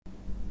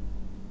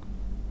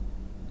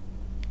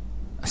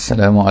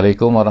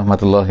Assalamualaikum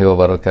warahmatullahi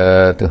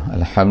wabarakatuh.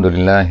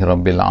 Alhamdulillahi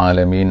rabbil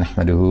alamin.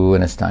 Nahmaduhu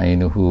wa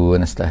nasta'inuhu wa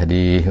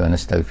nastahdihi wa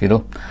nastaghfiruh.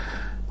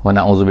 Wa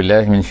na'udzu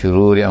billahi min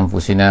syururi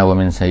anfusina wa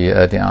min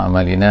sayyiati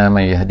a'malina.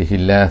 Man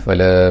yahdihillahu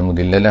fala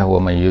mudilla lahu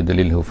wa man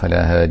yudlilhu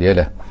fala hadiya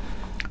lahu.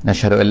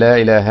 Nashhadu an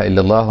la ilaha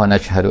illallah wa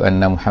nashhadu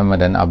anna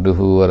Muhammadan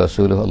abduhu wa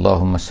rasuluhu.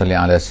 Allahumma salli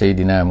ala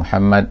sayidina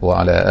Muhammad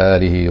wa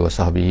ala alihi wa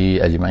sahbihi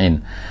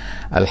ajma'in.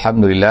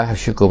 Alhamdulillah,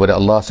 syukur pada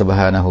Allah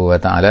Subhanahu wa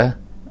taala.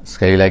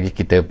 Sekali lagi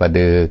kita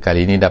pada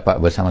kali ini dapat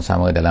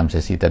bersama-sama dalam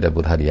sesi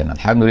Tadabbur harian.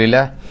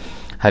 Alhamdulillah,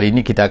 hari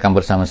ini kita akan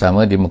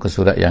bersama-sama di muka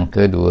surat yang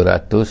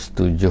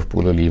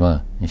ke-275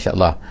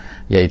 insya-Allah,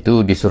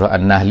 iaitu di surah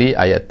An-Nahl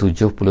ayat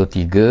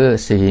 73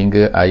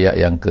 sehingga ayat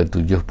yang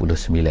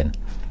ke-79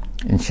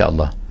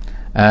 insya-Allah.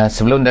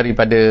 Sebelum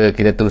daripada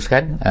kita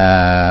teruskan,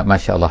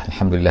 masya-Allah,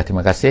 alhamdulillah,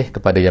 terima kasih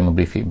kepada yang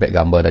memberi feedback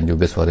gambar dan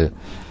juga suara.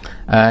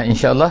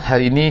 Insya-Allah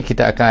hari ini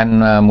kita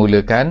akan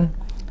mulakan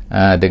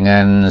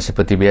dengan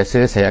seperti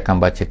biasa saya akan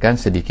bacakan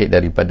sedikit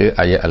daripada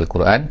ayat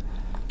Al-Quran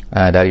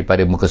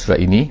daripada muka surat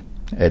ini,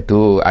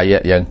 iaitu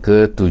ayat yang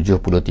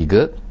ke-73,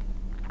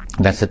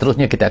 dan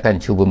seterusnya kita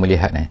akan cuba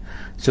melihat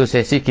so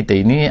sesi kita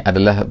ini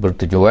adalah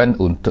bertujuan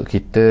untuk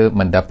kita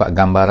mendapat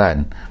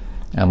gambaran,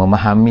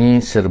 memahami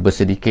serba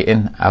sedikit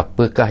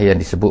apakah yang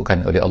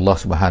disebutkan oleh Allah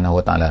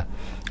Subhanahu Wa Taala,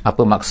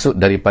 apa maksud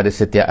daripada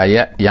setiap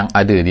ayat yang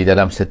ada di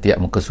dalam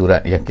setiap muka surat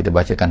yang kita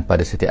bacakan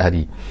pada setiap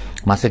hari.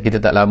 Masa kita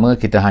tak lama,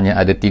 kita hanya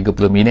ada 30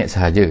 minit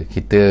sahaja.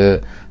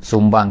 Kita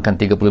sumbangkan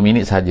 30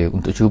 minit sahaja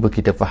untuk cuba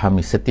kita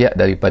fahami setiap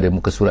daripada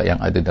muka surat yang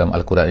ada dalam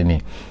Al-Quran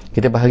ini.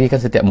 Kita bahagikan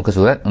setiap muka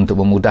surat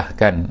untuk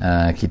memudahkan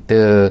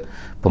kita,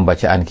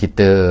 pembacaan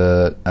kita,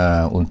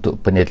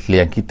 untuk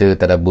penelitian kita,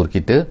 tadabbur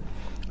kita.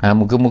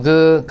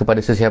 Moga-moga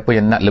kepada sesiapa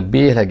yang nak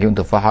lebih lagi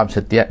untuk faham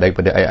setiap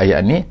daripada ayat-ayat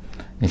ini,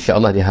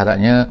 insya-Allah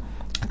diharapnya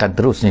akan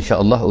terus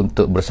insya-Allah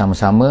untuk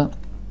bersama-sama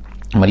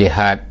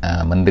melihat,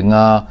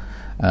 mendengar,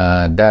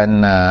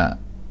 dan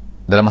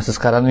dalam masa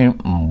sekarang ni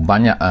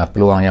banyak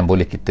peluang yang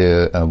boleh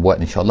kita buat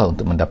insya-Allah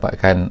untuk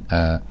mendapatkan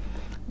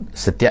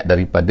setiap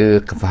daripada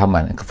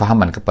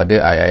kefahaman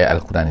kepada ayat-ayat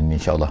Al-Quran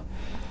ini insya-Allah.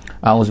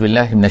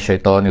 A'udzubillahi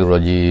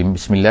minasyaitonirrajim.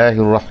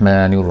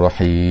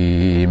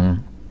 Bismillahirrahmanirrahim.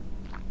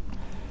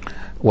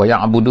 Wa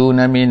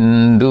ya'buduna min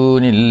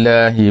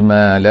dunillahi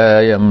ma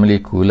la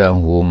yamliku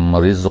lahum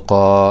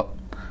rizqa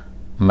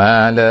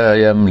ما لا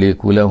يملك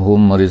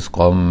لهم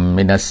رزقا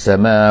من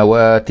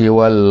السماوات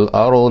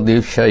والأرض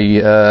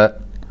شيئا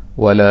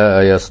ولا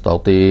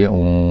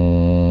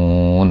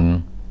يستطيعون.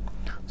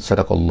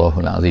 صدق الله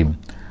العظيم.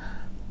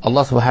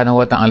 Allah Subhanahu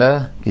Wa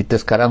Taala, kita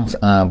sekarang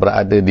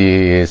berada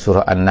di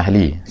surah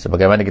An-Nahl.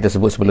 Sebagaimana kita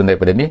sebut sebelum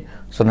daripada ni,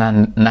 surah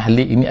An-Nahl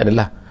ini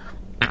adalah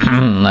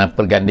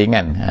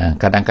pergandingan.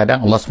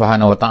 Kadang-kadang Allah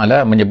Subhanahu Wa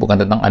Taala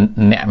menyebutkan tentang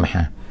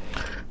nikmat,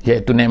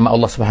 iaitu nikmat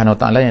Allah Subhanahu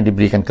Wa Taala yang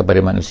diberikan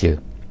kepada manusia.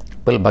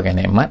 Pelbagai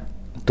nikmat,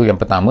 itu yang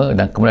pertama,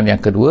 dan kemudian yang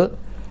kedua,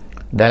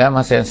 dalam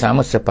masa yang sama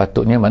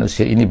sepatutnya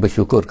manusia ini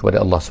bersyukur kepada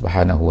Allah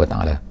Subhanahu Wa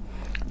Taala.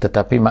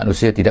 Tetapi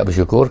manusia tidak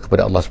bersyukur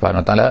kepada Allah Subhanahu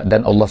Wa Taala,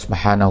 dan Allah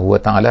Subhanahu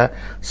Wa Taala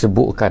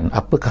sebutkan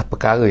apakah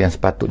perkara yang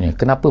sepatutnya.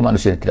 Kenapa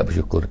manusia tidak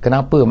bersyukur?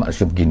 Kenapa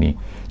manusia begini?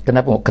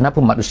 Kenapa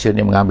manusia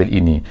ni mengambil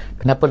ini?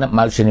 Kenapa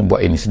manusia ni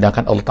buat ini?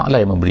 Sedangkan Allah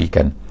Taala yang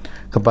memberikan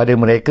kepada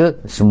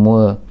mereka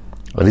semua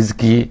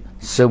rezeki,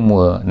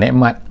 semua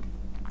nikmat.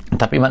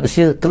 Tapi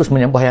manusia terus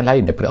menyembah yang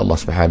lain daripada Allah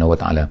Subhanahu Wa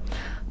Taala,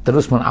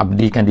 terus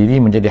mengabdikan diri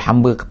menjadi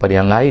hamba kepada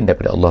yang lain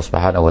daripada Allah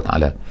Subhanahu Wa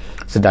Taala.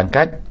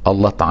 Sedangkan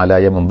Allah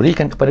Taala yang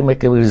memberikan kepada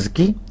mereka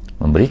rezeki,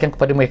 memberikan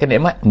kepada mereka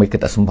nikmat, mereka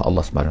tak sembah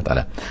Allah Subhanahu Wa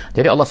Taala.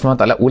 Jadi Allah Subhanahu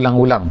Wa Taala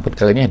ulang-ulang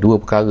perkara ni, dua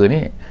perkara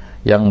ni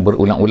yang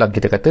berulang-ulang.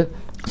 Kita kata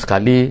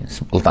sekali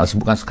Allah Taala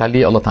sebutkan,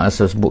 sekali Allah Taala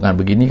sebutkan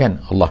begini kan,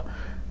 Allah,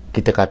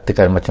 kita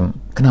katakan macam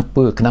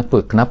kenapa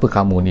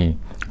kamu ni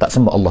tak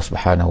sembah Allah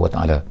Subhanahu Wa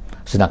Taala,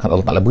 sedangkan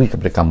Allah Ta'ala beri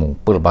kepada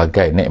kamu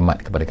pelbagai nikmat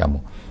kepada kamu.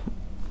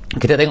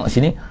 Kita tengok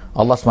sini,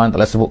 Allah SWT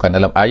sebutkan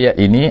dalam ayat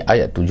ini,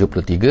 ayat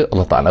 73,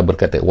 Allah Ta'ala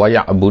berkata, wa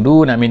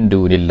ya'buduna min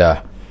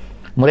dunillah.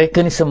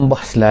 Mereka ni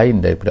sembah selain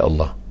daripada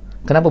Allah.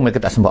 Kenapa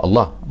mereka tak sembah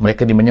Allah?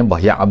 Mereka ni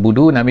menyembah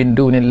ya'buduna min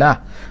dunillah,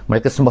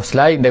 mereka sembah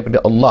selain daripada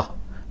Allah.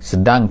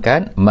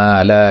 Sedangkan ma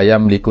la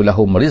yamliku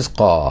lahum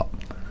rizqa,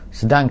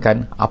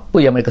 sedangkan apa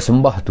yang mereka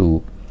sembah tu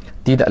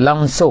tidak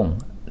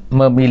langsung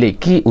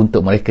memiliki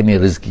untuk mereka ni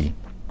rezeki.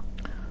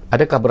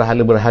 Adakah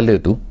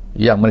berhala-berhala tu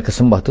yang mereka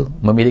sembah tu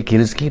memiliki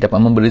rezeki,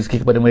 dapat memberi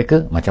rezeki kepada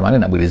mereka? Macam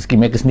mana nak beri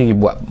rezeki? Mereka sendiri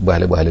buat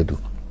berhala-berhala tu.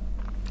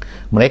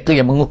 Mereka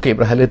yang mengukir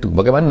berhala tu,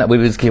 bagaimana nak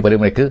beri rezeki kepada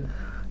mereka?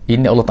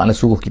 Ini Allah Ta'ala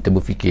suruh kita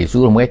berfikir,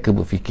 suruh mereka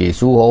berfikir,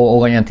 suruh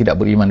orang-orang yang tidak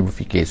beriman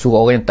berfikir,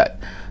 suruh orang yang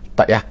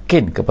tak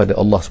yakin kepada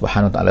Allah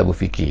Subhanahu Wa Ta'ala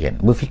berfikir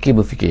kan?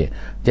 Berfikir.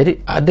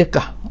 Jadi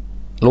adakah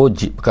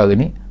logik perkara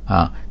ni?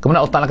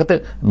 Kemudian Allah Ta'ala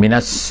kata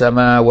minas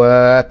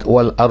samawat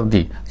wal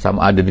ardi,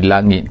 sama ada di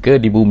langit ke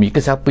di bumi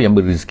ke, siapa yang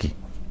beri rezeki?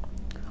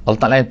 Allah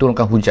Ta'ala yang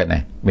turunkan hujan.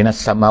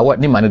 Minas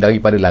samawat ni makna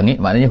daripada langit,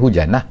 maknanya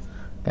hujan lah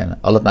kan?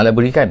 Allah Ta'ala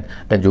berikan.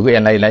 Dan juga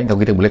yang lain-lain, kalau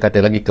kita boleh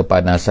kata lagi,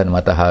 kepanasan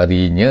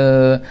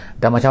mataharinya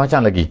dan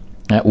macam-macam lagi.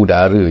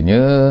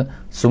 udaranya,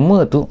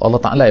 semua tu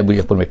Allah Ta'ala yang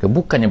berikan kepada mereka,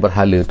 bukannya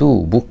berhala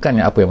tu,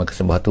 bukannya apa yang mereka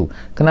sembah tu.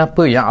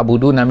 Kenapa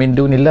ya'buduna min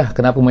dunillah,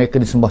 kenapa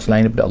mereka disembah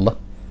selain daripada Allah?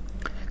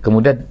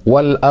 Kemudian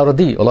wal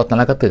ardi, Allah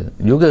Ta'ala kata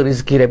juga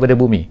rezeki daripada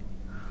bumi.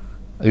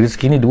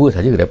 Rezeki ni dua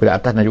saja, daripada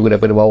atas dan juga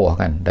daripada bawah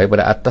kan.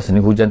 Daripada atas ni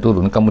hujan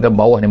turun, kemudian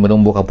bawah ni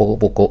menumbuhkan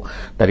pokok-pokok.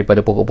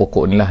 Daripada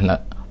pokok-pokok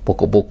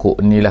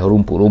inilah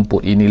rumput-rumput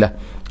inilah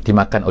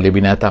dimakan oleh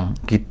binatang.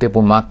 Kita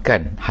pun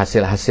makan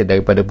hasil-hasil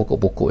daripada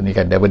pokok-pokok ni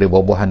kan, daripada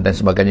buah-buahan dan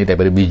sebagainya,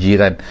 daripada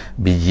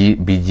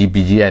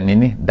biji-bijian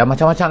ini dan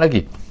macam-macam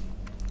lagi.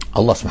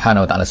 Allah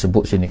Subhanahu Wa Ta'ala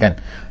sebut sini kan,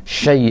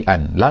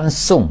 syai'an,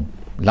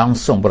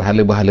 langsung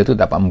berhala-berhala tu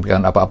dapat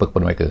memberikan apa-apa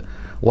kepada mereka.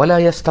 Wala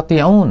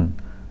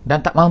yastati'un, dan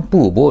tak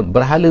mampu pun,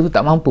 berhala tu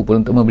tak mampu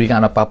pun untuk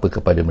memberikan apa-apa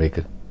kepada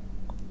mereka.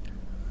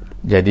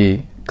 Jadi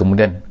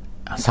kemudian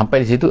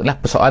sampai di situ lah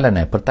persoalan,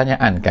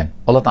 pertanyaan kan,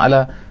 Allah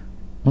Ta'ala,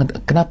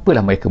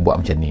 kenapalah mereka buat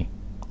macam ni?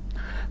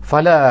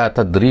 Fala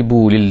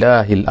tadribu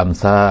lillahil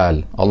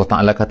amsal. Allah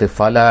Ta'ala kata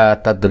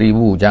fala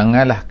tadribu,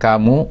 janganlah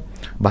kamu,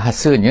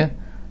 bahasanya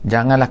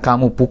janganlah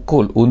kamu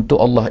pukul untuk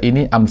Allah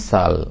ini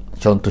amsal,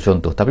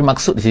 contoh-contoh. Tapi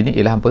maksud di sini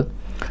ialah apa?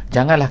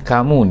 Janganlah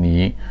kamu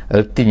ni,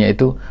 artinya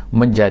itu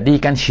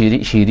menjadikan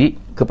syirik-syirik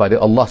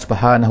kepada Allah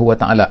Subhanahu Wa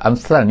Ta'ala.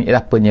 Amsal ni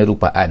ialah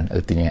penyerupaan,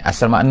 artinya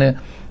asal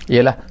makna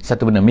ialah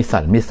satu benda,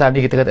 misal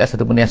ni kita kata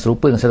satu benda yang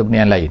serupa dengan satu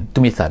benda yang lain,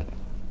 itu misal,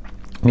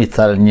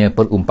 misalnya,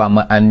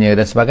 perumpamaannya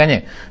dan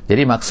sebagainya.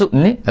 Jadi maksud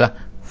ni adalah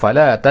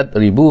fala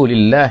tadribu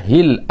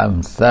lillahil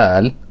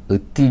amsal,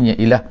 artinya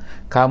ialah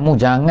kamu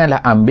janganlah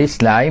ambil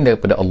selain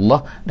daripada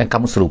Allah dan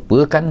kamu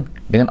serupakan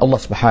dengan Allah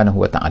Subhanahu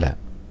Wa Ta'ala.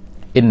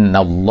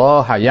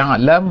 Innallaha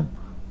ya'lam,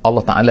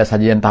 Allah Ta'ala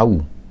saja yang tahu,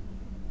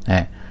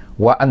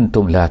 wa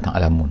antum la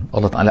ta'lamun,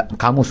 Allah Ta'ala,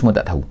 kamu semua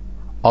tak tahu.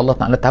 Allah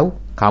Ta'ala tahu,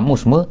 kamu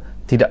semua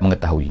tidak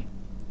mengetahui.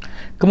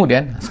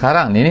 Kemudian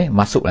sekarang ni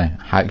masuk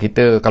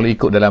kita kalau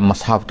ikut dalam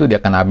mushaf tu, dia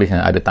akan habis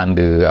ada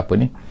tanda apa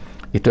ni,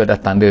 itu ada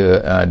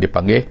tanda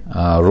dipanggil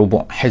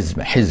rubu'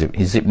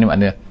 hizb ni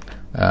makna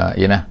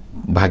ialah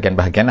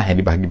bahagian-bahagian lah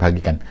yang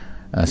dibahagi-bahagikan,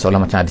 seolah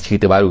macam ada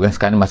cerita baru kan.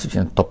 Sekarang masuk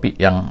topik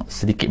yang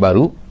sedikit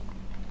baru,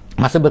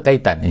 masa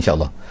berkaitan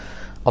insya-Allah.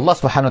 Allah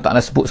Subhanahu Wa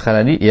Ta'ala sebut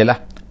sekarang ni ialah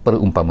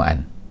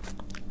perumpamaan.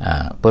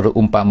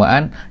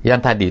 Perumpamaan yang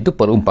tadi itu,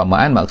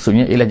 perumpamaan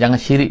maksudnya ialah jangan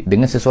syirik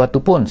dengan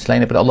sesuatu pun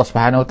selain daripada Allah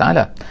Subhanahu Wa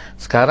Ta'ala.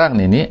 Sekarang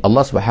ni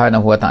Allah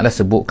Subhanahu Wa Ta'ala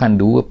sebutkan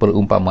dua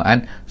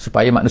perumpamaan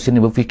supaya manusia ni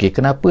berfikir,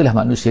 kenapalah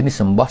manusia ni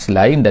sembah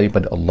selain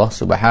daripada Allah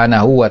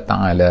Subhanahu Wa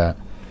Ta'ala.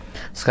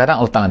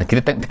 Sekarang Allah Ta'ala,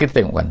 kita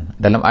tengok kan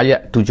dalam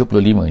ayat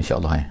 75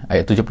 insya-Allah,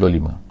 ayat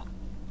 75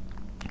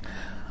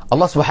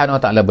 Allah Subhanahu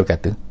Wa Ta'ala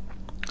berkata,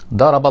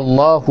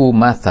 daraballahu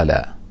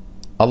mathala,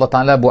 Allah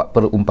Ta'ala buat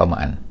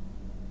perumpamaan.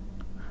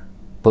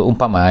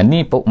 Perumpamaan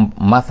ni,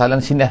 mathalan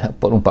sini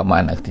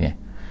perumpamaan artinya.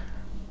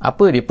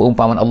 Apa dia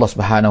perumpamaan Allah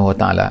Subhanahu Wa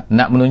Ta'ala?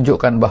 Nak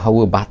menunjukkan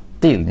bahawa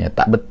batilnya,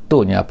 tak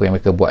betulnya apa yang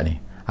mereka buat ni.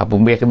 Apa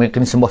mereka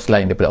ni sembah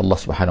selain daripada Allah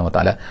Subhanahu Wa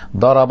Ta'ala.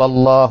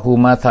 Daraballahu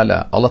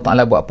mathala, Allah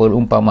Ta'ala buat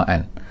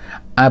perumpamaan.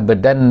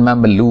 Abdan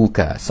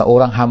mamluka,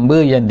 seorang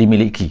hamba yang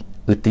dimiliki.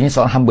 Artinya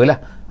seorang hamba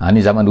lah. Ni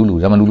zaman dulu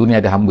ni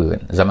ada hamba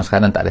kan? Zaman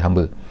sekarang tak ada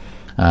hamba.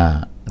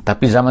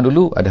 Tapi zaman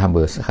dulu ada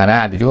hamba.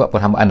 Sekarang ada juga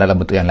perhambaan dalam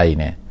bentuk yang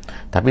lain.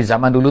 Tapi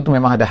zaman dulu tu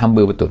memang ada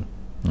hamba betul.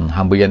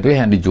 Hamba yang tu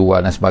yang dijual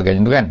dan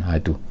sebagainya tu kan.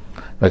 Itu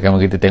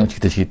bagaimana kita tengok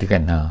cerita-cerita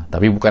kan.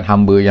 Tapi bukan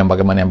hamba yang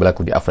bagaimana yang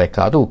berlaku di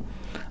Afrika tu.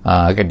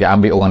 Kan dia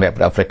ambil orang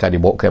daripada Afrika,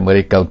 dibawa ke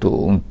Amerika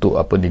untuk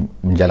apa,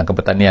 menjalankan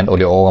pertanian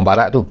oleh orang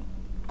barat tu.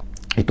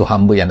 Itu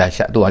hamba yang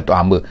dahsyat tu, itu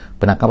hamba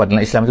penangkapan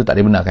dalam Islam, itu tak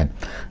dibenarkan.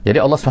 Jadi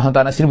Allah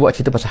SWT sini buat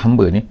cerita pasal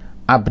hamba ni,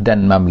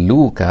 abdan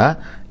mamluka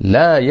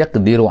la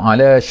yaqdiru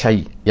ala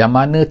syai', yang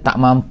mana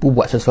tak mampu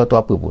buat sesuatu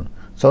apa pun.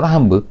 Seorang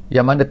hamba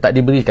yang mana tak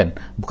diberikan,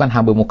 bukan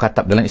hamba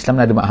mukatab. Dalam Islam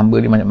ada hamba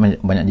ni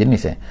banyak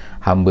jenis.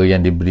 Hamba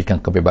yang diberikan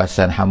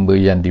kebebasan, hamba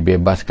yang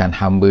dibebaskan,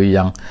 hamba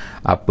yang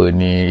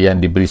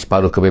yang diberi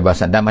separuh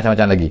kebebasan dan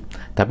macam-macam lagi.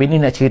 Tapi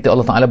ini nak cerita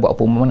Allah Ta'ala buat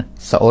apa mana?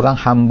 Seorang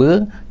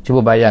hamba,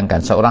 cuba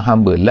bayangkan, seorang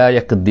hamba la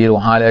yaqdiru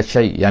ala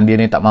syai', yang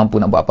dia ni tak mampu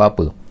nak buat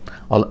apa-apa.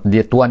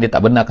 Tuan dia tak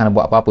benarkan nak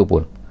buat apa-apa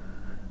pun.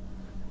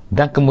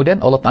 Dan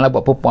kemudian Allah Ta'ala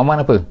buat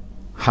perumpamaan apa?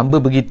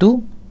 Hamba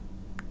begitu,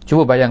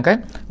 cuba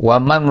bayangkan, wa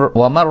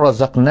man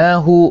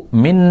razaqnahu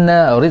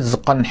minna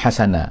rizqan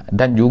hasana,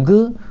 dan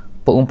juga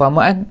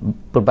perumpamaan,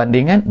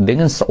 perbandingan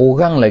dengan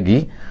seorang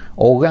lagi,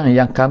 orang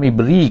yang kami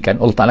berikan,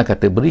 Allah Ta'ala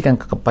kata berikan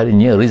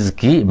kepadanya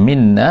rezeki,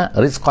 minna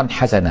rizqan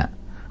hasana,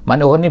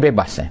 mana orang ni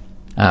bebas.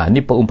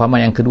 Ni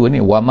perumpamaan yang kedua ni,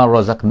 wa man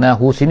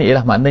razaqnahu, sini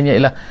ialah maknanya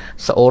ialah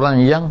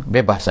seorang yang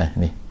bebas.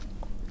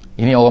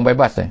 Ini orang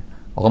bebas,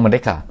 orang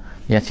merdeka.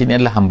 Yang sini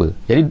adalah hamba.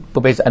 Jadi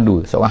perbezaan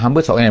dua, seorang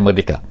hamba, seorang yang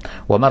merdeka.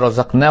 Wa ma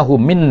razaqnahu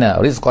minna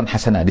rizqan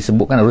hasana,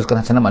 disebutkan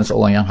rizqan hasana maknanya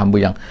seorang yang hamba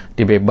yang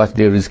dibebas,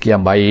 dia rezeki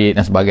yang baik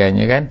dan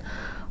sebagainya kan.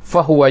 Fa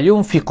huwa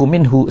yunfiqu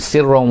minhu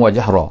sirran wa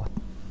jahra,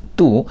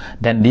 tu,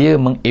 dan dia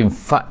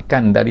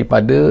menginfakkan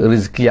daripada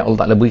rezeki yang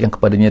Allah Ta'ala berikan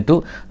kepadanya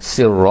tu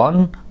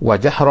sirran wa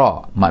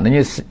jahra,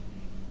 maknanya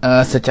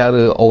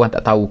secara orang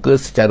tak tahu ke,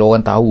 secara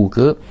orang tahu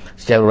ke,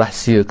 secara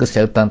rahsia ke,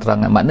 secara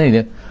terang-terangan.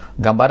 Maknanya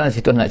gambaran di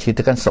situ nak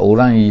ceritakan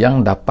seorang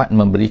yang dapat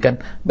memberikan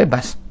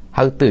bebas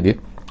harta dia.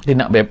 Dia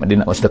nak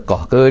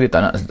sedekah ke, dia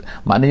tak nak,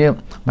 maknanya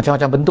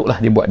macam-macam bentuk lah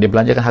dia buat, dia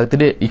belanjakan harta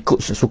dia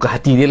ikut suka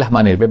hati dia lah,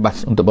 maknanya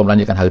bebas untuk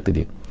membelanjakan harta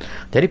dia.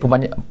 Jadi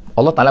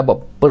Allah Ta'ala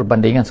buat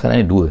perbandingan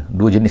sekarang ni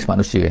dua jenis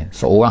manusia kan?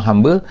 Seorang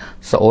hamba,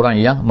 seorang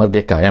yang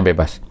merdeka, yang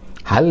bebas.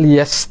 Hal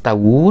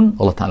yastawun,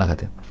 Allah Ta'ala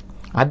kata,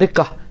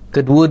 adakah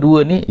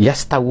kedua-dua ni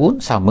yastawun,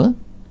 sama?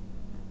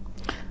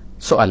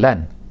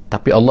 Soalan,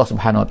 tapi Allah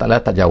Subhanahu Wa Ta'ala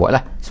tak jawab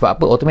lah. Sebab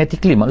apa?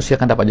 Automatically manusia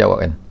akan dapat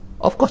jawab kan?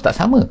 Of course tak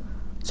sama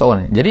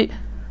soalan.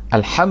 Jadi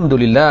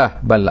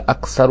alhamdulillah bal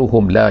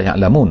aksaruhum la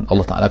ya'lamun.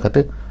 Allah Ta'ala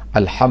kata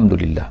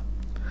alhamdulillah,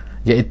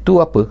 iaitu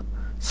apa?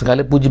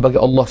 Segala puji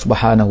bagi Allah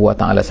Subhanahu Wa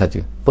Ta'ala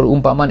saja.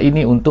 Perumpamaan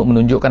ini untuk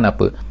menunjukkan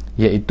apa?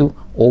 Iaitu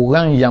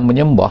orang yang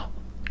menyembah,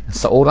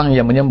 seorang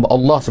yang menyembah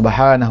Allah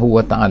Subhanahu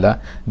Wa Ta'ala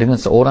dengan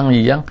seorang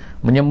yang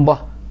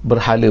menyembah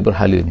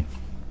berhala-berhala ni.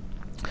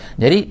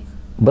 Jadi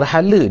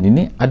berhala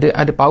ni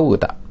ada power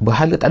tak?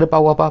 Berhala tak ada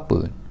power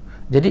apa-apa.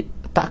 Jadi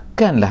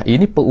takkanlah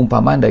ini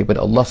perumpamaan daripada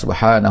Allah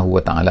Subhanahu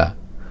Wa Ta'ala.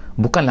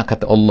 Bukanlah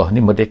kata Allah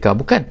ni merdeka,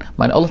 bukan.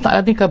 Mana Allah Ta'ala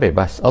ni kan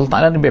bebas. Allah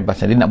Ta'ala ni bebas,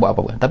 dia nak buat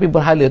apa-apa. Tapi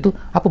berhala tu,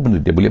 apa benda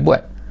dia boleh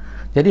buat?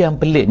 Jadi yang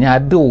peliknya,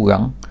 ada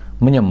orang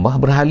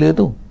menyembah berhala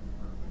tu,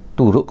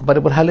 turut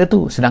kepada berhala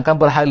tu. Sedangkan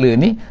berhala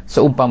ni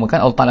seumpamakan,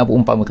 Allah Ta'ala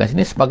umpamakan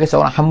sini sebagai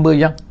seorang hamba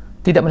yang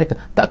tidak merdeka.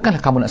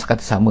 Takkanlah kamu nak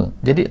sekata sama.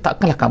 Jadi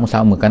takkanlah kamu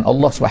samakan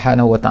Allah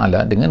Subhanahu Wa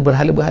Ta'ala dengan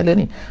berhala-berhala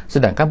ni.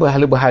 Sedangkan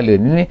berhala-berhala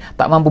ni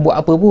tak mampu buat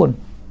apa pun.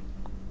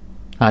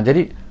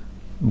 Jadi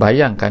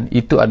bayangkan,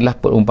 itu adalah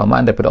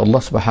perumpamaan daripada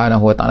Allah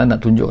Subhanahu Wa Ta'ala nak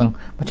tunjukkan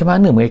macam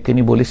mana mereka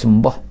ni boleh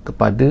sembah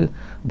kepada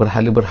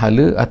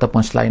berhala-berhala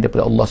ataupun selain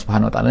daripada Allah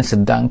Subhanahu Wa Ta'ala,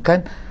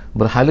 sedangkan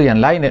berhala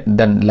yang lain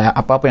dan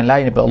apa-apa yang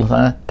lain daripada Allah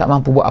Ta'ala tak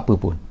mampu buat apa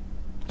pun.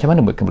 Macam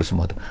mana mereka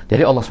bersembah tu?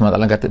 Jadi Allah Subhanahu Wa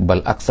Ta'ala kata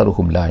bal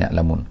aksaruhum la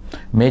ya'lamun,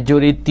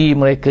 majoriti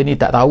mereka ni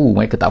tak tahu,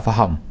 mereka tak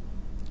faham,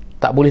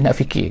 tak boleh nak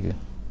fikir ke.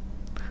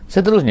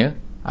 Seterusnya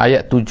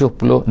ayat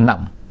 76,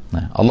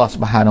 Allah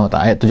Subhanahu Wa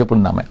Ta'ala, ayat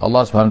 76,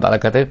 Allah Subhanahu Wa Ta'ala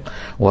kata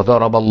wa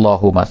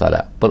daraballahu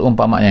masala,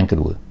 perumpamaan yang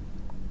kedua.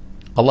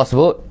 Allah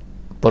sebut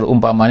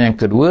perumpamaan yang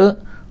kedua,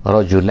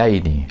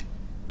 rajulaini.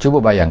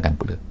 Cuba bayangkan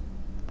pula,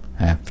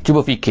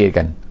 cuba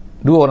fikirkan,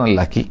 dua orang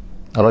lelaki,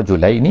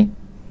 rajulaini,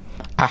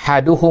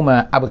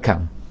 ahaduhuma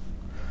abkam,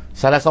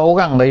 salah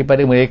seorang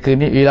daripada mereka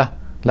ni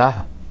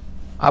ialah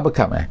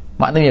abkam,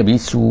 maknanya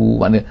bisu,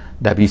 maknanya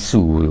dah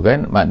bisu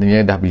kan,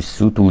 maknanya dah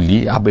bisu,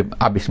 tuli,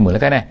 habis semua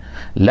kan.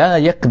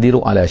 La yaqdiru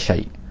ala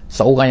syai',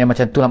 seorang yang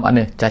macam tu lah,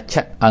 maknanya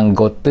cacat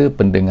anggota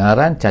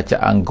pendengaran, cacat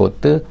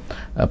anggota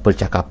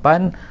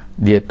percakapan,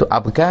 dia tu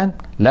abkan,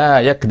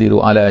 la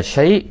yaqdiru ala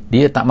syai',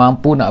 dia tak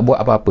mampu nak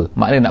buat apa-apa,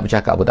 maknanya nak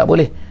bercakap pun tak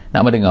boleh,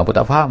 nak mendengar pun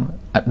tak faham,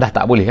 dah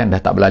tak boleh kan,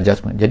 dah tak belajar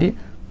semua. Jadi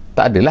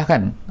tak adalah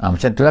kan,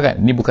 macam tu lah kan.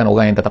 Ni bukan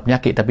orang yang tetap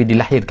penyakit, tapi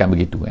dilahirkan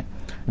begitu kan,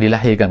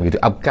 dilahirkan begitu.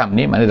 Abkam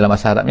ni maknanya dalam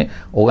bahasa Arab ni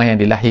orang yang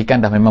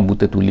dilahirkan dah memang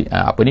buta tuli,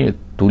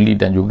 tuli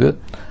dan juga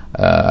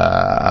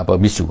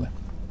bisu kan.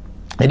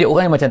 Jadi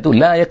orang yang macam tu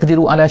la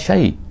yaqdiru ala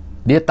syai',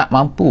 dia tak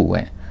mampu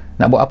kan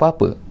nak buat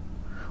apa-apa.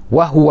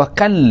 Wa huwa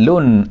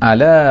kallun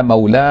ala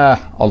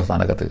maulah, Allah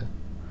Ta'ala kata.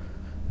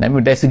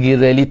 Dari segi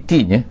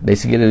realitinya,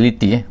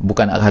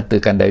 bukan nak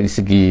katakan dari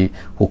segi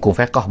hukum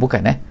fiqh,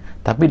 bukan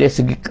tapi dari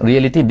segi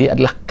realiti dia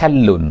adalah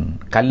kallun.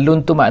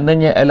 Kallun tu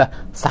maknanya adalah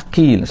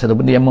sakil, satu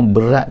benda yang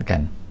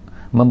memberatkan,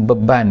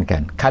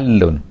 membebankan.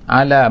 Kallun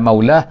ala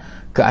maulah,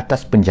 ke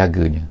atas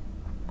penjaganya.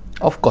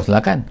 Of course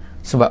lah kan,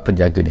 sebab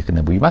penjaga dia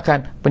kena beri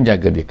makan,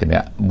 penjaga dia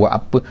kena buat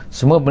apa,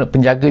 semua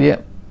penjaga dia,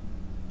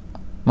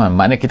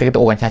 maknanya kita kata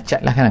orang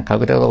cacat lah kan, kalau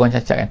kita kata orang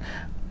cacat kan,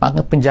 maka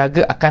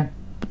penjaga akan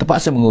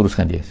terpaksa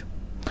menguruskan dia.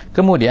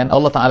 Kemudian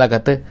Allah Ta'ala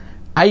kata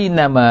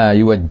aynama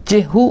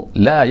yuwajjihu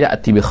la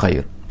ya'ti bi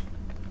khair,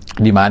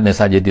 di mana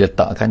saja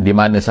diletakkan, di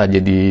mana saja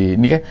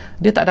ni kan,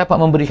 dia tak dapat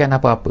memberikan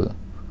apa-apa.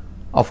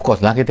 Of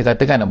course lah kita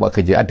katakan nak buat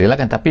kerja adalah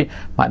kan, tapi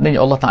maknanya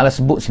Allah Ta'ala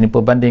sebut sini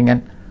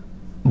perbandingan.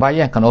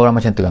 Bayangkan orang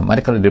macam tu kan,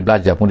 maknanya kalau dia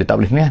belajar pun dia tak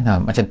boleh ni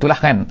kan, macam itulah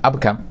kan,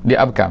 dia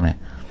abkam ni.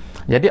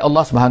 Jadi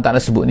Allah Subhanahu Ta'ala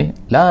sebut ni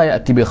la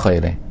ya'ti bi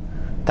khair,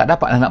 tak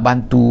dapatlah nak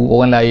bantu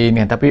orang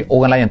lain kan, tapi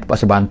orang lain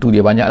terpaksa bantu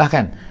dia banyak lah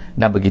kan,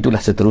 dan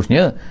begitulah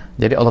seterusnya.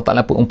 Jadi Allah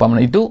Ta'ala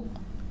perumpamaan itu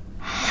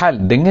hal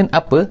dengan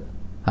apa,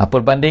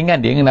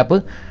 perbandingan dia dengan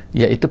apa,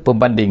 iaitu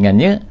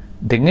perbandingannya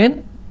dengan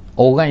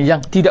orang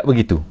yang tidak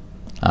begitu.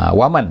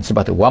 Waman,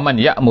 sebab tu waman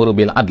ya'muru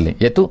bil adli,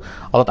 iaitu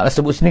Allah Ta'ala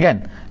sebut sini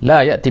kan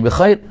la ya'ti bi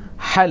khair,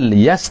 hal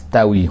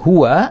yastawi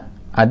huwa,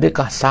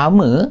 adakah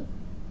sama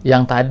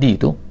yang tadi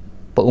tu,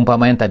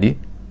 perumpamaan yang tadi,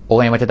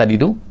 orang yang macam tadi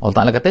tu, Allah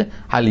Ta'ala kata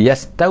hal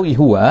yastawi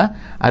huwa,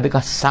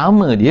 adakah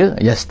sama dia,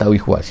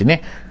 yastawi huwa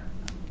sini,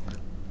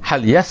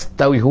 hal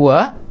yastawi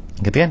huwa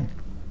gitu kan.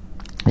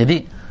 Jadi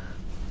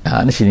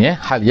di sini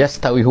hal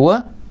yastawi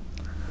huwa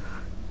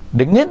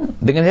dengan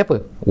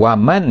siapa,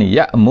 waman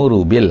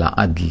ya'muru bil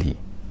adli.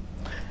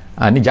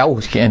 Ni jauh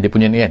sikit dia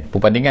punya ni kan,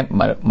 perbandingan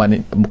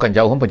bukan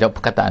jauh pun, jauh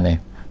perkataan ni.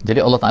 Jadi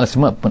Allah Ta'ala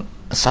semua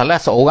salah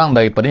seorang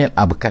daripadanya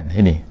abkan,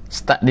 ini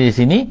start di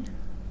sini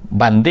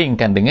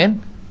bandingkan dengan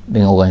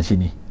orang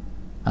sini,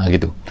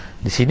 gitu.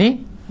 di sini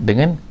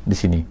dengan di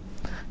sini.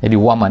 Jadi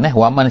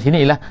waman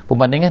sini ialah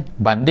perbandingan,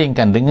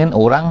 bandingkan dengan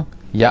orang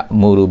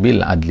ya'muru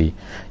bil adli.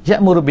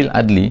 Ya'muru bil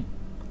adli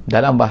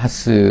dalam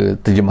bahasa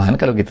terjemahan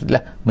kalau kita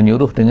adalah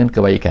menyuruh dengan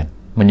kebaikan.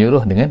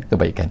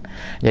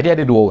 Jadi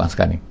ada dua orang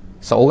sekarang ni.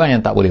 Seorang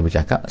yang tak boleh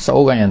bercakap,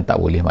 seorang yang tak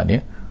boleh,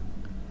 maknanya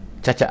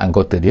cacat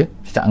anggota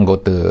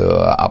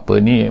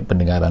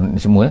pendengaran ni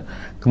semua.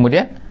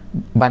 Kemudian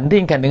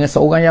bandingkan dengan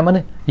seorang yang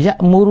mana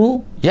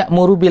ya'muru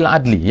bil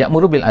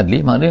adli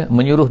maknanya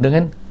menyuruh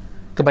dengan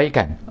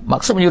kebaikan.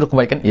 Maksud menyuruh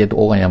kebaikan iaitu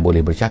orang yang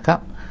boleh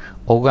bercakap,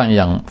 orang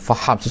yang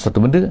faham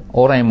sesuatu benda,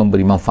 orang yang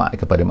memberi manfaat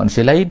kepada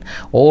manusia lain,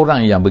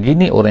 orang yang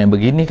begini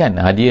kan.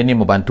 Dia ni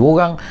membantu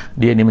orang,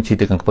 dia ni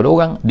menceritakan kepada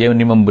orang, dia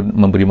ni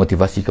memberi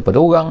motivasi kepada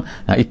orang.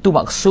 Itu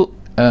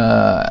maksud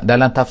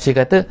dalam tafsir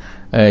kata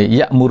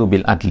ya'muru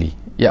bil adli.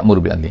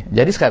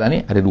 Jadi sekarang ni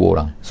ada dua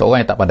orang,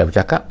 seorang yang tak pandai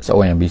bercakap,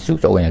 seorang yang bisu,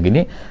 seorang yang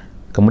gini.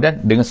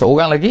 Kemudian dengan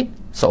seorang lagi,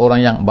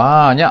 seorang yang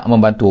banyak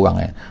membantu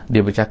orang.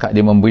 Dia bercakap,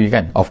 dia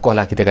memberikan. Of course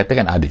lah, kita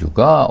katakan ada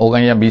juga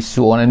orang yang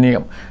bisu, orang ni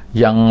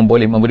yang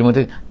boleh memberi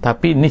motivasi.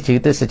 Tapi ni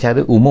cerita secara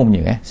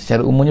umumnya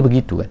secara umumnya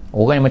begitu kan.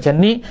 Orang yang macam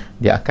ni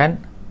dia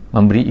akan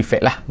memberi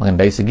efek lah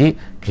dari segi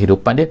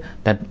kehidupan dia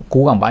dan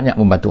kurang banyak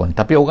membantu orang.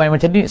 Tapi orang yang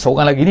macam ni,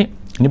 seorang lagi ni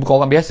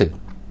bukan orang biasa.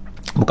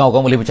 Bukan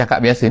orang boleh bercakap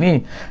biasa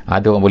ni.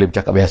 Ada orang boleh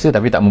bercakap biasa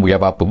tapi tak memberi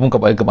apa-apa pun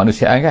kepada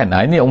kemanusiaan kan.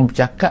 Ini orang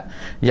bercakap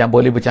yang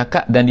boleh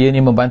bercakap dan dia ni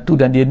membantu,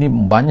 dan dia ni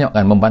banyak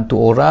kan membantu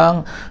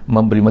orang,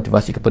 memberi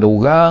motivasi kepada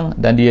orang,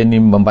 dan dia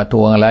ni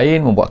membantu orang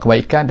lain, membuat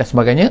kebaikan dan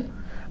sebagainya.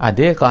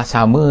 Adakah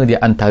sama di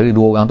antara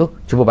dua orang tu?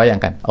 Cuba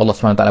bayangkan Allah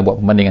SWT buat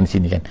perbandingan di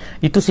sini kan.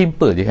 Itu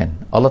simple je kan.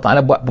 Allah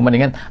Ta'ala buat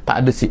perbandingan,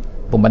 tak ada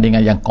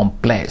perbandingan yang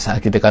kompleks.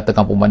 Kita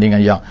katakan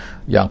perbandingan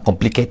yang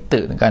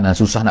complicated kan,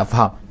 susah nak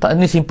faham. Tak,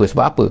 ini simple.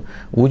 Sebab apa?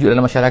 Wujud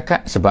dalam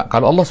masyarakat. Sebab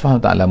kalau Allah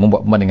SWT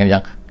membuat perbandingan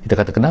yang kita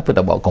kata kenapa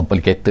tak buat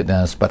complicated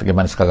dan seperti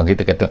bagaimana sekarang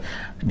kita kata,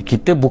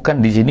 kita bukan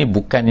di sini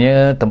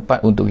bukannya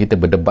tempat untuk kita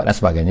berdebat dan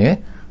sebagainya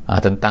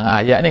tentang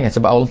ayat ni kan.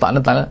 Sebab Allah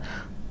Ta'ala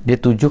dia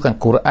tujukan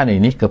Quran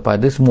ini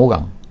kepada semua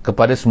orang,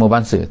 kepada semua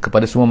bangsa,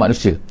 kepada semua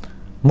manusia.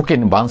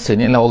 Mungkin bangsa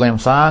ni adalah orang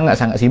yang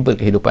sangat-sangat simple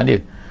kehidupan dia.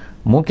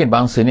 Mungkin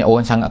bangsa ni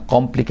orang sangat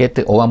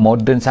complicated, orang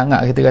moden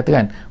sangat kita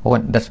katakan.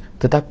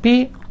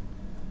 Tetapi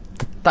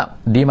tetap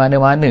di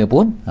mana-mana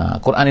pun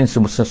Quran ini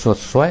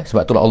sesuai.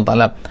 Sebab itulah Allah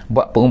Ta'ala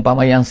buat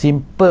perumpamaan yang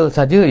simple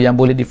saja, yang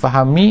boleh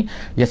difahami,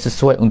 yang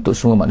sesuai untuk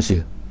semua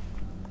manusia.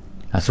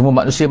 Semua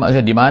manusia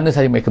di mana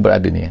saja mereka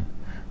berada ni kan.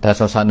 Dalam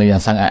suasana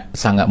yang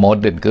sangat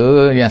moden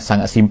ke, yang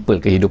sangat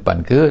simple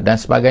kehidupan ke dan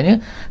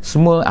sebagainya,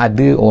 semua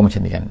ada orang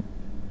macam ni kan.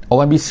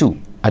 Orang bisu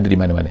ada di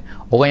mana-mana,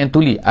 orang yang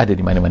tuli ada di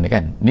mana-mana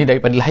kan. Ni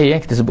daripada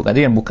lahir kita sebutkan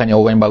tadi kan, bukannya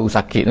orang yang baru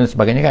sakit dan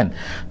sebagainya kan,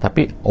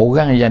 tapi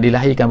orang yang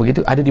dilahirkan begitu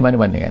ada di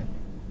mana-mana kan.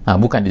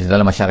 Bukan di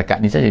dalam masyarakat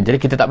ni saja. Jadi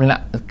kita tak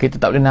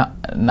boleh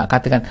nak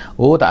katakan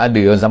tak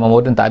ada zaman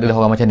moden, tak ada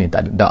orang macam ni.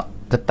 Tak ada,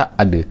 tetap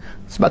ada.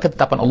 Sebab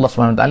ketetapan Allah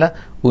SWT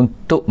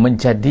untuk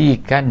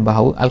menjadikan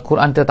bahawa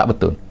Al-Quran tetap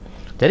betul.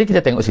 Jadi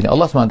kita tengok sini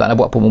Allah SWT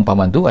buat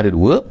perumpamaan tu ada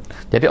dua.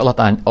 Jadi Allah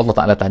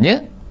Ta'ala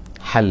tanya,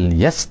 hal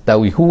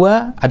yastawi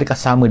huwa, adakah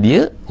sama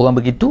dia orang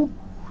begitu,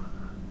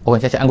 orang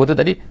cacat anggota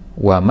tadi,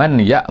 wa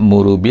man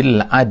ya'muru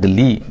bil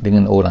adli,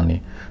 dengan orang ni.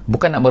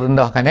 Bukan nak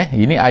merendahkan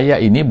ini ayat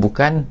ini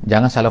bukan,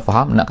 jangan salah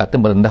faham nak kata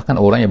merendahkan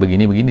orang yang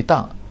begini-begini,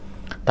 tak.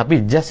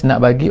 Tapi just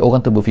nak bagi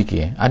orang tu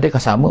berfikir, adakah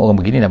sama orang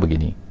begini dan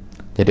begini.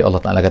 Jadi Allah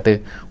Ta'ala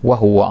kata wa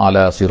huwa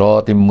ala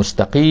siratim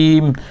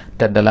mustaqim,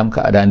 dan dalam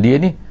keadaan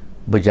dia ni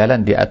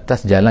berjalan di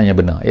atas jalan yang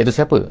benar. Iaitu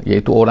siapa?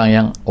 Iaitu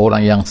orang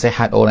yang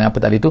sehat, orang yang apa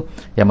tadi tu,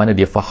 yang mana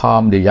dia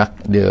faham, dia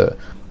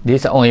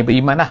seorang yang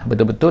beriman lah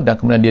betul-betul, dan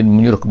kemudian dia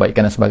menyuruh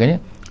kebaikan dan sebagainya.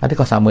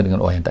 Adakah sama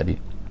dengan orang yang tadi?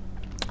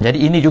 Jadi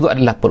ini juga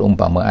adalah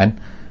perumpamaan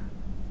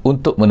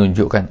untuk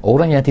menunjukkan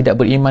orang yang tidak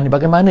beriman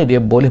bagaimana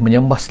dia boleh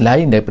menyembah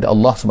selain daripada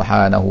Allah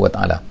Subhanahu Wa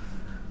Taala.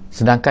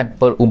 Sedangkan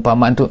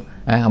perumpamaan tu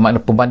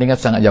makna perbandingan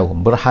tu sangat jauh.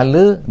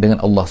 Berhala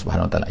dengan Allah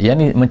Subhanahu Wa Taala. Yang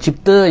ni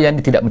mencipta, yang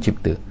ni tidak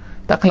mencipta.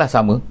 Takkanlah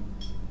sama.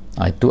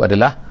 Itu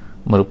adalah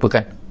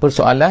merupakan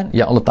persoalan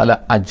yang Allah Ta'ala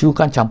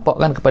ajukan,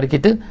 campakkan kepada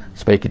kita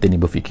supaya kita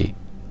ni berfikir.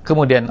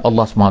 Kemudian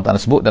Allah SWT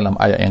sebut dalam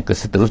ayat yang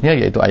seterusnya,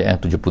 iaitu ayat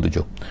yang 77,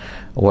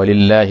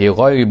 walillahi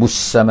ghaibus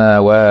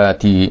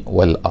samawati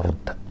wal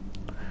ard,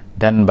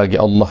 dan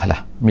bagi Allah lah,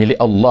 milik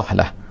Allah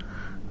lah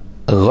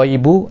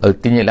ghaibu,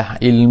 artinya lah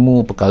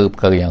ilmu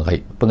perkara-perkara yang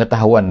gaib,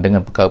 pengetahuan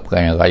dengan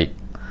perkara-perkara yang gaib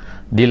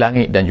di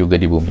langit dan juga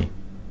di bumi.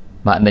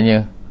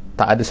 Maknanya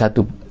tak ada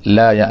satu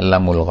la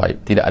ya'lamul ghaib,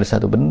 tidak ada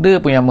satu benda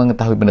pun yang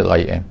mengetahui benda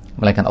ghaib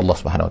melainkan Allah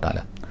Subhanahu Wa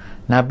Taala.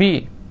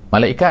 Nabi,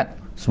 malaikat,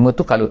 semua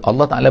tu kalau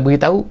Allah Taala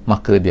beritahu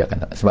maka dia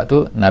akan tahu. Sebab tu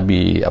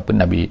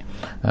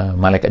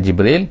malaikat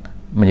Jibril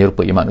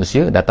menyerupai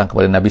manusia datang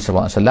kepada Nabi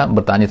sallallahu alaihi wasallam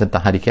bertanya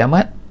tentang hari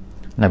kiamat.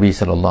 Nabi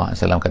sallallahu alaihi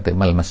wasallam kata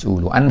mal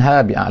mas'ulu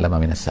anha bi'alama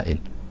minas sa'il.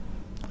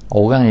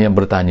 Orang yang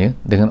bertanya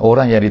dengan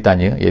orang yang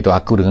ditanya, iaitu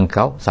aku dengan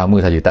kau,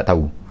 sama saja, tak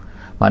tahu.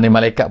 Maknanya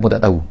malaikat pun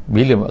tak tahu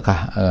bilakah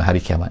hari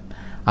kiamat.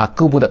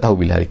 Aku pun tak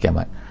tahu bila hari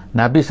kiamat.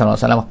 Nabi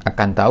SAW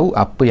akan tahu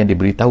apa yang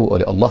diberitahu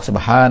oleh Allah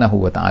Subhanahu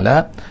Wa Taala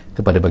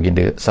kepada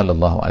baginda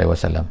sallallahu alaihi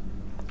wasallam.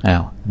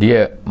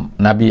 Dia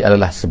Nabi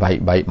adalah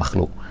sebaik-baik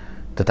makhluk,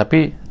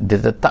 tetapi dia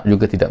tetap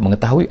juga tidak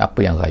mengetahui apa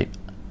yang gaib.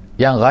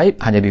 Yang gaib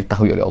hanya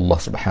diketahui oleh Allah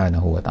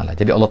Subhanahu wa taala.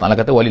 Jadi Allah Taala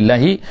kata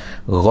walillahi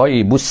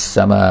ghaibus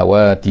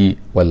samawati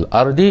wal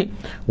ardi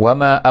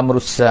wama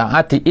amrus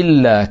saati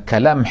illa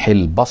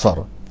kalamhil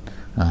basar.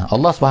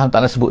 Allah Subhanahu wa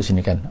taala sebut sini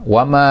kan,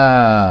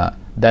 wama,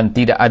 dan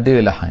tidak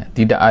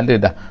ada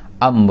dah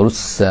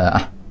amrus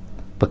saah,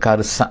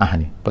 perkara saah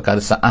ni.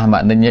 Perkara saah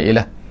maknanya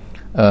ialah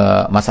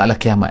masalah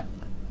kiamat.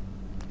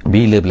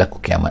 Bila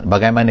berlaku kiamat,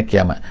 bagaimana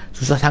kiamat,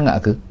 susah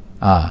sangat ke?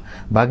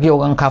 Bagi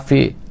orang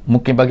kafir,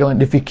 mungkin bagi orang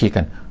dia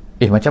fikirkan,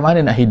 macam mana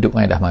nak hidup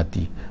kan dah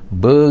mati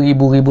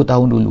beribu-ribu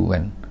tahun dulu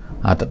kan,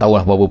 tak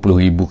tahulah berapa puluh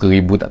ribu ke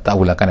ribu, tak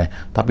tahulah kan,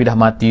 tapi dah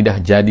mati, dah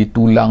jadi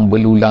tulang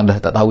belulang, dah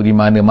tak tahu di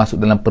mana,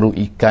 masuk dalam perut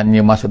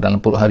ikannya, masuk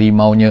dalam perut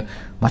harimaunya,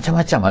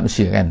 macam-macam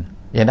manusia kan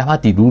yang dah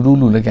mati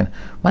dulu-dulu lagi kan.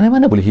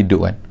 Mana-mana boleh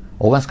hidup kan.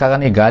 Orang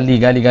sekarang ni gali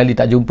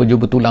tak jumpa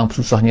tulang,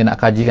 susahnya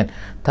nak kaji kan.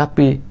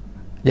 Tapi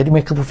jadi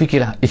mereka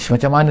berfikirlah,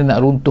 macam mana nak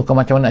runtuhkan,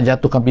 macam mana nak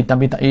jatuhkan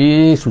bintang-bintang,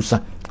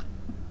 susah.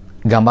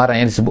 Gambaran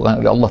yang disebutkan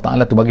oleh Allah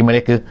Ta'ala tu bagi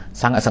mereka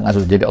sangat-sangat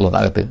susah. Jadi Allah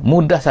Ta'ala kata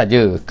mudah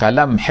saja,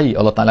 kalamhi,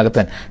 Allah Ta'ala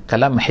kata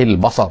kalamhil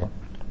basar.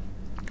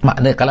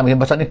 Makna kalamhil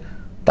basar ni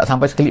tak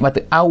sampai sekelip mata.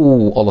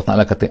 Allah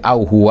Ta'ala kata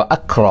huwa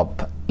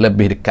akrab,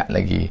 lebih dekat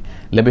lagi,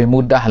 lebih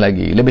mudah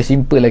lagi, lebih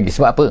simple lagi.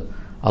 Sebab apa?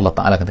 Allah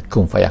Ta'ala kata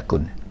kun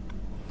fayakun.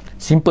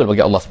 Simple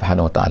bagi Allah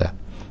Subhanahu Wa Ta'ala.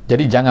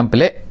 Jadi jangan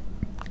pelik.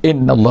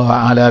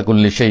 Innallaha ala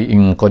kulli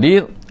syai'in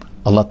qadir.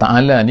 Allah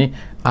Ta'ala ni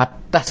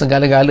atas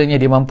segala-galanya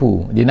dia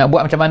mampu. Dia nak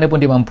buat macam mana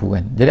pun dia mampu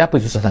kan. Jadi apa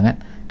susah sangat?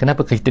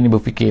 Kenapa kita ni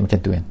berfikir macam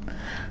tu kan?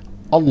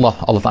 Allah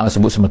Ta'ala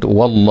sebut semua tu,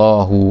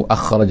 wallahu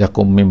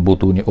akhrajakum min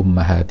butuni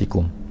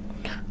ummahatikum.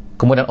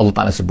 Kemudian Allah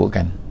Ta'ala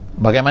sebutkan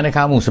bagaimana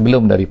kamu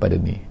sebelum daripada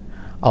ni.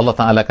 Allah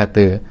Ta'ala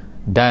kata,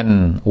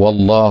 dan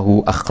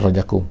wallahu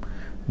akhrajakum,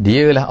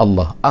 dialah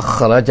Allah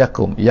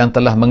akhrajakum, yang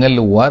telah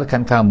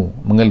mengeluarkan kamu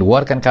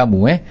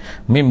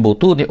min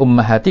butuni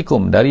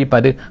ummahatikum,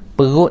 daripada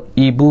perut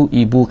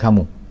ibu-ibu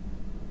kamu.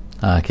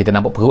 Kita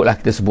nampak perut lah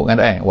kita sebutkan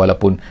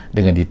walaupun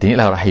dengan detail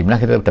lah rahim lah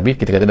kita, tapi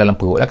kita kata dalam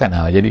perut lah kan.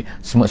 Jadi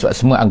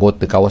semua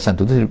anggota kawasan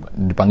tu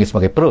dipanggil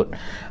sebagai perut.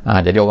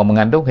 Jadi orang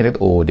mengandung kita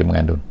kata dia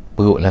mengandung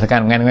perut lah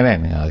kan, mengandung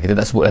kan. Kita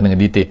tak sebut lah dengan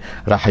detail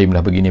rahim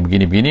lah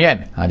begini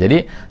kan.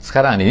 Jadi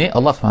sekarang ni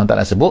Allah SWT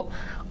sebut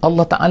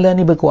Allah Ta'ala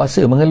ni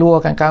berkuasa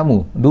mengeluarkan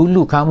kamu.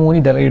 Dulu kamu ni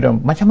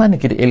dalam macam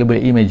mana kita boleh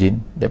imagine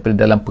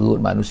daripada dalam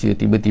perut manusia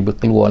tiba-tiba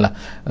keluarlah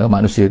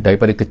manusia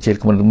daripada kecil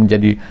kemudian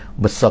menjadi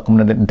besar,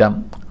 kemudian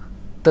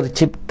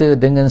tercipta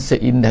dengan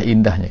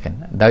seindah-indahnya kan.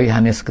 Dari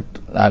hanya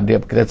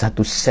kita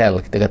satu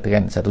sel, kita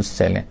katakan satu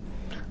sel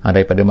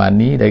daripada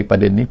mani,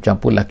 daripada ni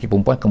campur laki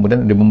perempuan,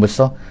 kemudian dia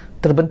membesar,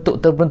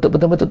 terbentuk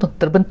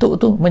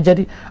tu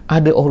menjadi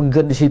ada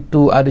organ di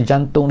situ, ada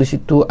jantung di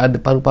situ, ada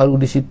paru-paru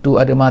di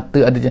situ, ada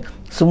mata, ada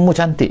semua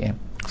cantik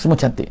semua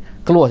cantik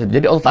keluar situ.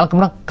 Jadi Allah Ta'ala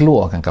kemudian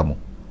keluarkan kamu,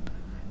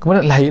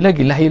 kemudian lahir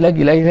lagi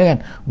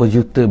kan,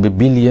 berjuta,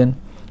 berbilion.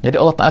 Jadi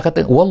Allah Ta'ala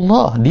kata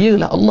wallah,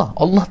 dialah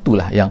Allah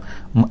itulah yang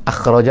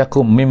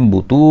akhrajakum min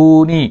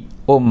butuni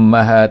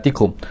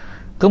ummahatikum.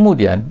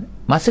 Kemudian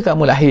masa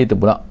kamu lahir tu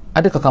pula,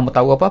 adakah kamu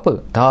tahu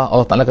apa-apa? Tak.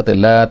 Allah Ta'ala kata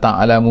la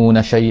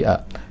ta'lamuna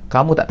syai'a,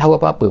 kamu tak tahu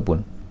apa-apa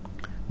pun.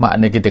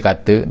 Makna kita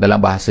kata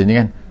dalam bahasa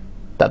ni kan,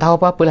 tak tahu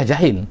apa-apa lah,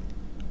 jahil,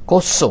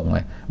 kosong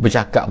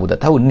bercakap pun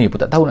tak tahu, ni pun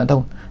tak tahu nak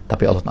tahu.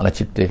 Tapi Allah Ta'ala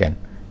ciptakan.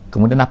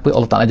 Kemudian apa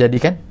Allah Ta'ala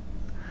jadikan?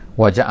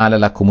 Wa ja'ala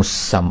lakumus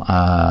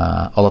sam'a,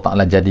 Allah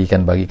Ta'ala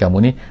jadikan bagi kamu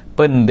ni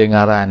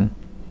pendengaran,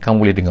 kamu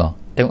boleh dengar.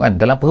 Tengok kan,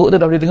 dalam perut tu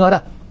dah boleh dengar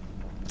dah.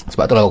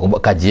 Sebab tu lah aku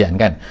buat kajian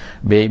kan,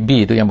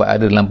 baby tu yang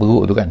berada dalam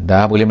perut tu kan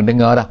dah boleh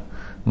mendengar dah.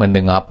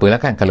 Mendengar apalah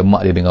kan, kalau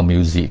mak dia dengar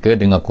muzik ke,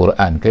 dengar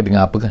Quran ke,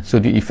 dengar apa kan, so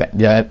dia effect,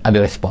 dia ada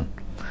respon.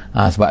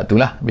 Sebab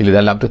itulah bila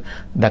dalam tu,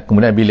 dan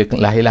kemudian bila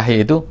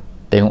lahir-lahir tu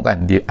tengok kan,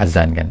 dia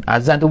azan kan,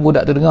 azan tu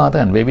budak tu dengar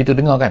kan, baby tu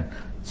dengar kan.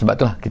 Sebab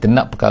itulah kita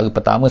nak perkara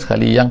pertama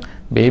sekali yang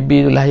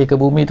baby tu lahir ke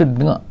bumi tu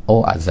dengar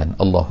azan,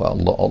 Allah,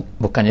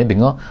 bukannya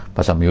dengar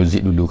pasal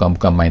muzik dulu kan,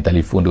 bukan main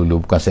telefon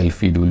dulu, bukan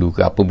selfie dulu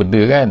ke apa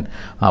benda kan,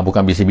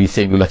 bukan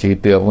bising-bising dulu lah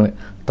cerita apa,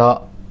 tak,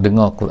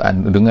 dengar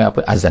Quran, dengar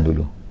apa, azan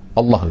dulu,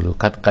 Allah dulu,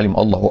 kata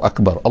kalimah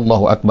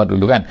Allahu Akbar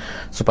dulu kan,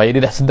 supaya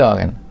dia dah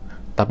sedar kan.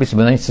 Tapi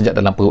sebenarnya sejak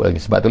dalam perut lagi.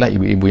 Sebab itulah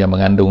ibu-ibu yang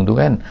mengandung tu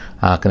kan,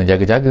 kena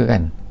jaga-jaga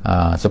kan,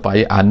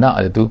 supaya anak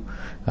dia tu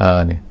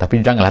ni. Tapi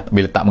janganlah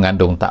bila tak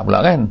mengandung tak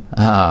pula kan,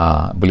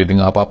 boleh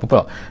dengar apa-apa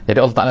pula. Jadi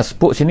Allah Ta'ala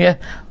sebut sini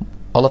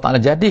Allah Ta'ala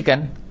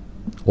jadikan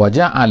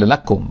waja'ala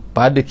lakum,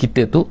 pada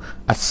kita tu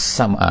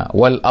as-sam'a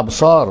wal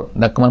absar,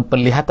 dan kemudian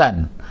penglihatan,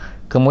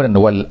 kemudian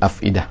wal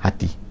afidah,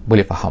 hati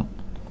boleh faham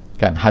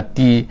kan,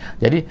 hati.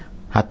 Jadi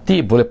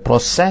hati boleh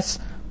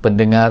proses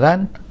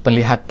pendengaran,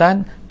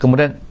 penglihatan,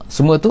 kemudian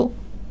semua tu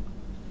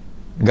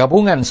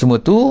gabungan, semua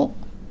tu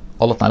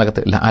Allah Ta'ala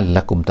kata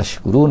la'allakum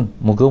tashkurun,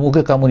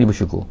 moga-moga kamu ni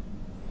bersyukur.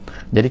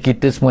 Jadi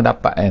kita semua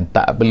dapat kan,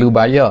 tak perlu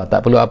bayar,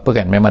 tak perlu apa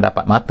kan, memang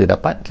dapat, mata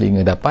dapat,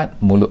 telinga dapat,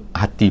 mulut,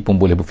 hati pun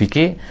boleh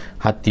berfikir,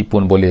 hati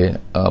pun boleh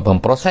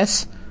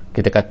memproses.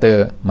 Kita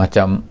kata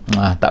macam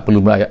tak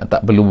perlu bayar,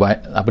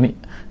 apa ni,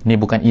 Ni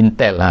bukan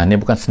Intel, ni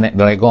bukan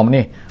Snapdragon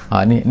ni.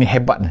 Ni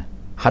hebat ni.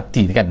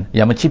 Hati kan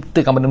yang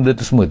menciptakan benda-benda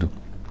tu semua tu.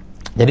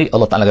 Jadi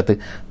Allah Ta'ala kata,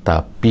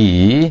 tapi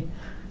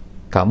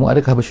kamu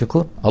adakah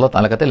bersyukur? Allah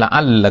Ta'ala kata,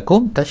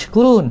 la'allakum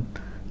tashkurun.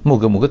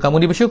 Moga-moga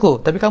kamu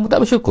bersyukur, tapi kamu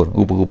tak bersyukur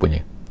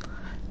rupa-rupanya.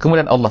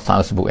 Kemudian Allah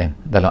Ta'ala sebut kan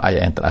dalam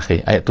ayat yang terakhir,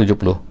 ayat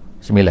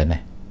 79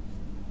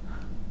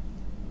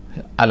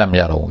 alam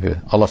yarau,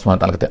 Allah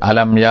SWT kata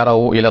alam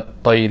yarau ila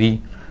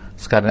tayri.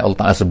 Sekarang Allah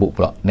Ta'ala sebut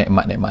pula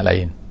nikmat-nikmat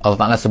lain. Allah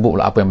Ta'ala sebut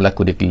pula apa yang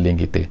berlaku di keliling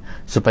kita,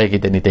 supaya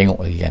kita ni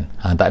tengok lagi kan.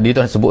 Tadi tu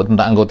sebut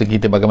tentang anggota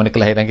kita, bagaimana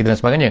kelahiran kita dan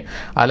sebagainya.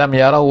 Alam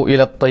yarau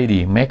ila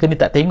tayri, mereka ni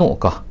tak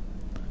tengokkah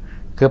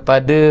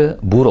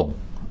kepada burung,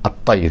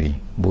 at-tayri,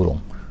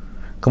 burung.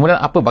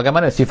 Kemudian apa,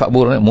 bagaimana sifat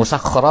burung ni?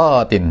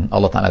 Musakharatin,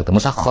 Allah Ta'ala kata.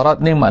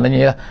 Musakharat ni maknanya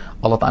ialah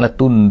Allah Ta'ala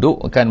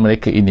tundukkan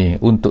mereka ini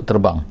untuk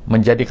terbang,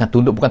 menjadikan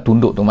tunduk, bukan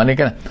tunduk tu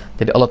maknanya kan.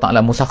 Jadi Allah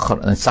Ta'ala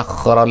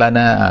sakhara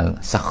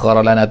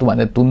lana tu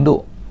maknanya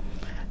tunduk,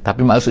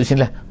 tapi maksud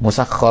sini lah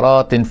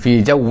musakharatin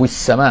fi jawwis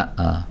sama.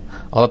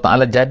 Allah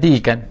Ta'ala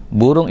jadikan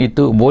burung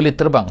itu boleh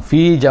terbang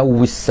fi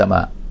jawwis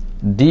sama,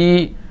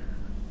 di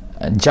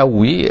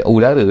jawi,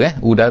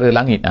 udara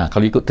langit.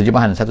 Kalau ikut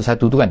terjemahan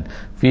satu-satu tu kan,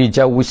 fi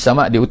jawis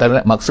sama, di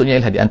utara,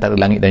 maksudnya ialah di antara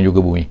langit dan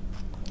juga bumi.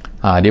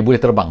 Dia boleh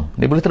terbang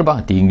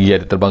tinggi,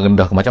 ada terbang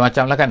rendah,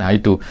 macam-macam lah kan.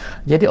 Itu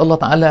jadi Allah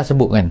Ta'ala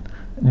sebut kan,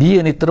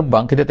 dia ni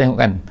terbang, kita tengok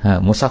kan,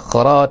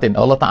 musakharatin,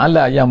 Allah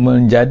Ta'ala yang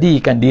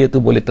menjadikan dia tu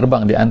boleh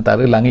terbang di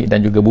antara langit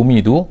dan juga bumi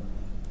tu.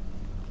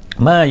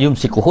 Ma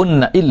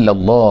yumsikuhunna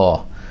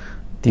illallah,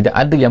 tidak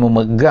ada yang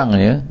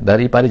memegangnya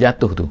daripada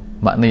jatuh tu,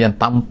 makna yang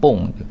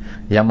tampung,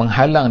 yang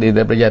menghalang dia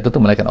daripada jatuh tu,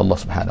 melainkan Allah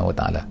Subhanahu Wa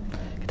Ta'ala.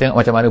 Kita tengok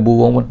macam mana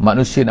burung pun,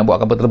 manusia nak buat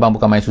kapal terbang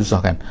bukan main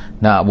susah kan.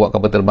 Nak buat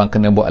kapal terbang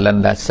kena buat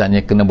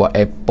landasannya, kena buat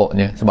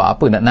airportnya. Sebab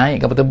apa? Nak naik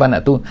kapal terbang,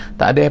 nak tu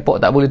tak ada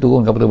airport, tak boleh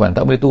turun kapal terbang,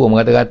 tak boleh turun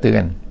merata-rata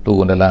kan,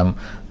 turun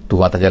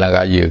atas jalan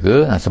raya ke,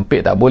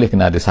 sempit tak boleh,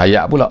 kena ada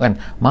sayap pula kan,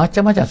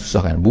 macam-macam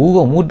susah kan.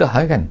 Burung mudah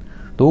kan,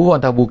 turun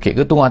atas bukit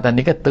ke, turun atas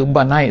ni kan,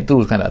 terbang naik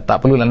terus kan,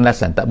 tak perlu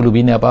landasan, tak perlu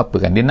bina apa-apa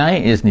kan, dia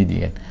naik je sendiri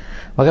kan.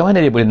 Bagaimana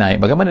dia boleh naik,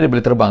 bagaimana dia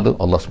boleh terbang tu?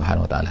 Allah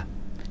Subhanahu Wa Ta'ala.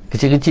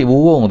 Kecil-kecil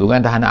burung tu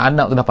kan, dah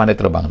anak-anak tu dah pandai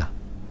terbang dah.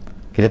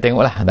 Kita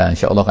tengoklah, dan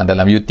insya-Allah kan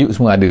dalam YouTube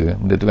semua ada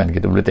benda tu kan,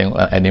 kita boleh tengok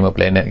Animal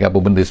Planet ke apa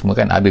benda semua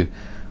kan ada.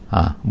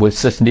 Boleh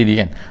search sendiri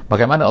kan,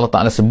 bagaimana Allah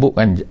Ta'ala sebut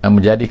kan,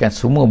 menjadikan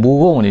semua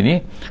burung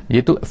ni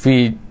iaitu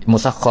fi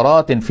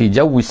musakharatin fi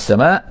jawis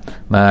sama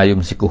ma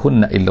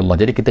yumsikuhunna illallah.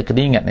 Jadi kita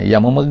kena ingat,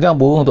 yang memegang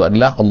burung tu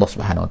adalah Allah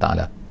Subhanahu Wa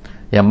Ta'ala,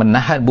 yang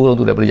menahan burung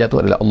tu daripada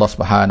jatuh adalah Allah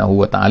Subhanahu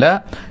Wa Ta'ala.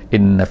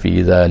 Inna fi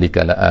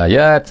zalika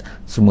laayat,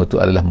 semua tu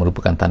adalah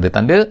merupakan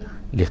tanda-tanda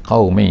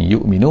liqaumin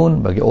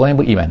yu'minun, bagi orang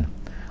yang beriman.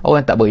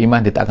 Orang yang tak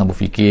beriman, dia tak akan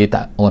berfikir,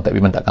 orang tak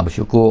beriman tak akan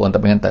bersyukur, orang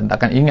tak beriman tak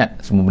akan ingat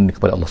semua benda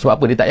kepada Allah. Sebab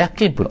apa? Dia tak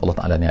yakin pun Allah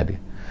Ta'ala ni ada.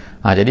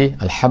 Jadi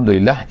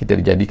Alhamdulillah kita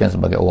dijadikan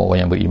sebagai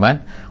orang-orang yang beriman,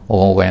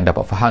 orang-orang yang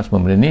dapat faham semua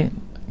benda ni.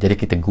 Jadi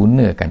kita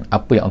gunakan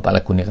apa yang Allah Ta'ala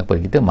gunakan kepada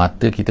kita,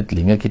 mata kita,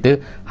 telinga kita,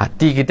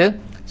 hati kita,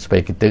 supaya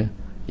kita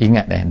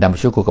ingat dan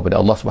bersyukur kepada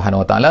Allah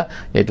Subhanahu Wa Ta'ala,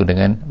 iaitu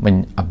dengan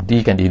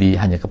mengabdikan diri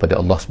hanya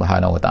kepada Allah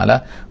Subhanahu Wa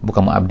Ta'ala,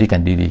 bukan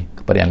mengabdikan diri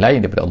kepada yang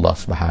lain daripada Allah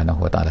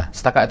Subhanahu Wa Ta'ala.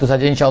 Setakat itu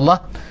saja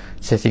insya-Allah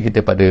sesi kita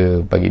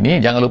pada pagi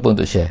ini. Jangan lupa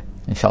untuk share,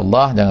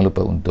 insya-Allah. Jangan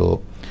lupa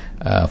untuk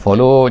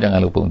follow,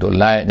 jangan lupa untuk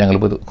like, jangan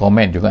lupa untuk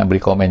komen juga,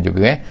 beri komen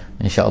juga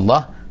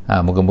insya-Allah.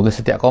 Moga-moga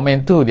setiap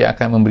komen tu dia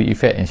akan memberi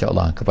efek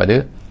insya-Allah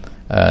kepada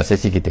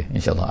sesi kita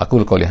insya-Allah. Aku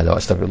qouli hadza wa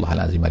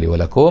astaghfirullahalazim li wa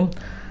lakum.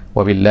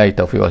 Wabillahi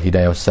taufiq wal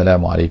hidayah.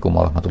 Wassalamualaikum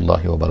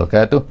warahmatullahi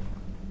wabarakatuh.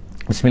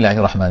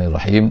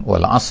 Bismillahirrahmanirrahim.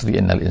 Wal 'asri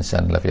innal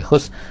insana lafi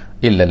khusr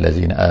illa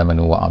allazina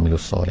amanu wa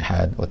 'amilus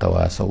solihat wa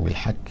tawasaw bil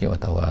haqqi wa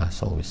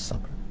tawasaw bis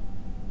sabr.